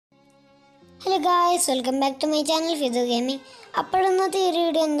Hello guys, welcome back to my channel Pscc Gaming. അപ്പോൾ ഇന്നത്തെ ഈ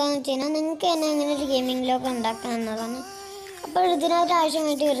വീഡിയോ എന്താണെന്ന് വെച്ച് കഴിഞ്ഞാൽ നിങ്ങൾക്ക് തന്നെ അങ്ങനെ ഒരു ഗെയിമിംഗ് ലോഗ് ഉണ്ടാക്കാം എന്നതാണ്. അപ്പോൾ ഇതിനായിട്ട്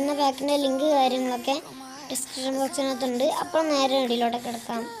ആവശ്യമായിട്ട് വരുന്ന പാക്കിൻ്റെ ലിങ്ക് കാര്യങ്ങളൊക്കെ ഡിസ്ക്രിപ്ഷൻ ബോക്സിനകത്തുണ്ട്. അപ്പോൾ നേരെ വീഡിയോയിലോട്ട്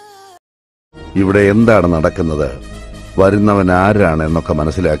കിടക്കാം. ഇവിടെ എന്താണ് നടക്കുന്നത്, വരുന്നവൻ ആരാണ് എന്നൊക്കെ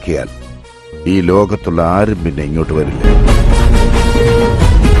മനസ്സിലാക്കിയാൽ ഈ ലോകത്തുള്ള ആരും പിന്നെ ഇങ്ങോട്ട് വരില്ല.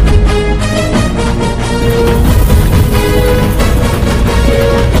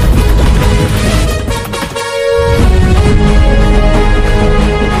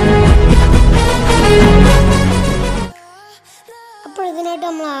 അപ്പോൾ ഇതിനായിട്ട്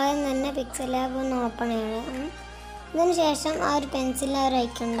നമ്മൾ ആദ്യം തന്നെ പിക്സൽ ലാബ് ഒന്ന് ഓപ്പൺ ചെയ്യണം. ഇതിന് ശേഷം ആ ഒരു പെൻസിൽ ആ ഒരു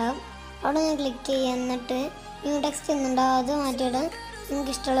ഐക്കൺ ഉണ്ടാവും, അവിടെ നിന്ന് ക്ലിക്ക് ചെയ്യുക. എന്നിട്ട് ന്യൂ ടെക്സ്റ്റ് എന്നുണ്ടാവും, അത് മാറ്റിയിട്ട്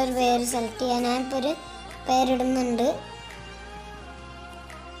നിങ്ങൾക്ക് ഇഷ്ടമുള്ളൊരു പേര് സെലക്ട് ചെയ്യുക. ഞാനിപ്പോൾ ഒരു പേരിടുന്നുണ്ട്.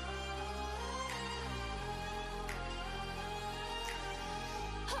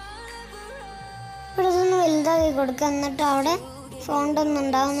 ഇപ്പോൾ ഇതൊന്ന് വലുതാക്കി കൊടുക്കുക. എന്നിട്ട് അവിടെ ഫോണ്ട്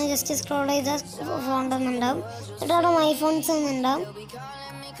ഒന്നുണ്ടാവും, ജസ്റ്റ് സ്ക്രോൾ ചെയ്താൽ ഫോണ്ട് ഒന്നുണ്ടാവും. എന്നിട്ട് അവിടെ മൈ ഫോൺസ് എന്നുണ്ടാവും.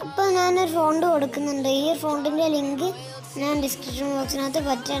 അപ്പോൾ ഞാനൊരു ഫോണ്ട് കൊടുക്കുന്നുണ്ട്. ഈ ഒരു ഫോണ്ടിൻ്റെ ലിങ്ക് ഞാൻ ഡിസ്ക്രിപ്ഷൻ ബോക്സിനകത്ത്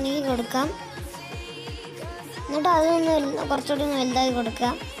പറ്റുകയാണെങ്കിൽ കൊടുക്കാം. എന്നിട്ട് അതൊന്ന് കുറച്ചുകൂടി ഒന്ന് വലുതാക്കി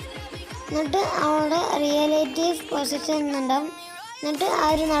കൊടുക്കുക. എന്നിട്ട് അവിടെ റിയലേറ്റീവ് പൊസിഷൻ എന്നുണ്ടാവും. എന്നിട്ട് ആ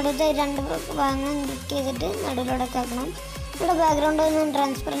ഒരു നടുത്തെ രണ്ട് ഭാഗങ്ങളും ക്ലിക്ക് ചെയ്തിട്ട് നടുവിലൂടെ ആക്കണം. ഇവിടെ ബാക്ക്ഗ്രൗണ്ട് ഒന്ന്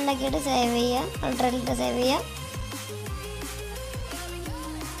ട്രാൻസ്പെറൻ്റ് ആക്കിയിട്ട് സേവ് ചെയ്യുക, അൾട്രയിലിട്ട് സേവ് ചെയ്യുക.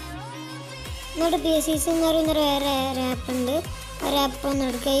 എന്നിട്ട് Pscc എന്ന് പറയുന്നൊരു വേറെ ആപ്പ് ഉണ്ട്, ഒരു ആപ്പ് ഒന്ന്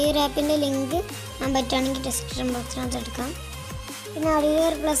എടുക്കുക. ഈ ഒരു ആപ്പിൻ്റെ ലിങ്ക് ഞാൻ പറ്റുകയാണെങ്കിൽ ഡിസ്ക്രിപ്ഷൻ ബോക്സിനകത്ത് എടുക്കാം. പിന്നെ അടിയിൽ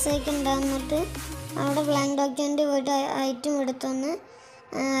ഒരു പ്ലസ് ഐക്കൺ ഉണ്ടാകുന്നിട്ട് അവിടെ ബ്ലാങ്ക് ഡോക്യുമെൻറ്റ് പോയിട്ട് ഐറ്റം എടുത്തൊന്ന്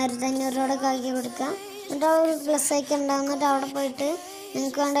 1500 ആക്കി കൊടുക്കുക. എന്നിട്ട് ആ ഒരു പ്ലസ് ഐക്കൺ ഉണ്ടാകുന്നിട്ട് അവിടെ പോയിട്ട്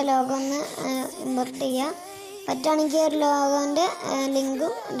നിങ്ങൾക്ക് വേണ്ട ലോഗോ ഒന്ന് ഇമ്പോർട്ട് ചെയ്യുക. പറ്റുകയാണെങ്കിൽ ഒരു ലോഗോൻ്റെ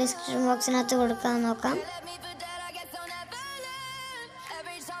ലിങ്കും ഡിസ്ക്രിപ്ഷൻ ബോക്സിനകത്ത് കൊടുക്കാൻ നോക്കാം.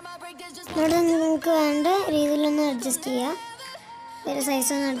 ഇവിടെ നിങ്ങൾക്ക് വേണ്ട രീതിയിലൊന്ന് അഡ്ജസ്റ്റ് ചെയ്യുക, ഒരു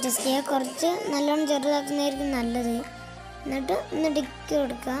സൈസൊന്ന് അഡ്ജസ്റ്റ് ചെയ്യുക. കുറച്ച് നല്ലോണം ചെറുതാക്കുന്നതായിരിക്കും നല്ലത്. എന്നിട്ട് ഒന്ന് ടിക്ക്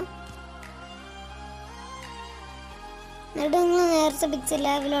കൊടുക്കുക. എന്നിട്ട് നിങ്ങൾ നേരത്തെ പിക്സൽ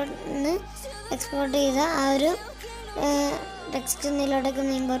ലാബിലോട്ട് എക്സ്പോർട്ട് ചെയ്ത ആ ഒരു ടെക്സ്റ്റ് ഒന്നിലോട്ടൊക്കെ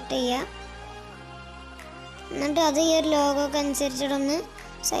ഒന്ന് ഇമ്പോർട്ട് ചെയ്യുക. എന്നിട്ട് അത് ഈ ഒരു ലോഗോക്ക് അനുസരിച്ചിട്ടൊന്ന്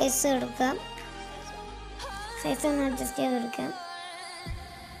സൈസ് കൊടുക്കുക, സൈസ് ഒന്ന് അഡ്ജസ്റ്റ് ചെയ്ത് കൊടുക്കുക.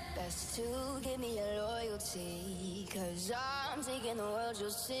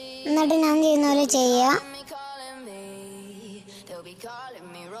 എന്നിട്ട് ഞാൻ ചെയ്യുന്ന പോലെ ചെയ്യുക.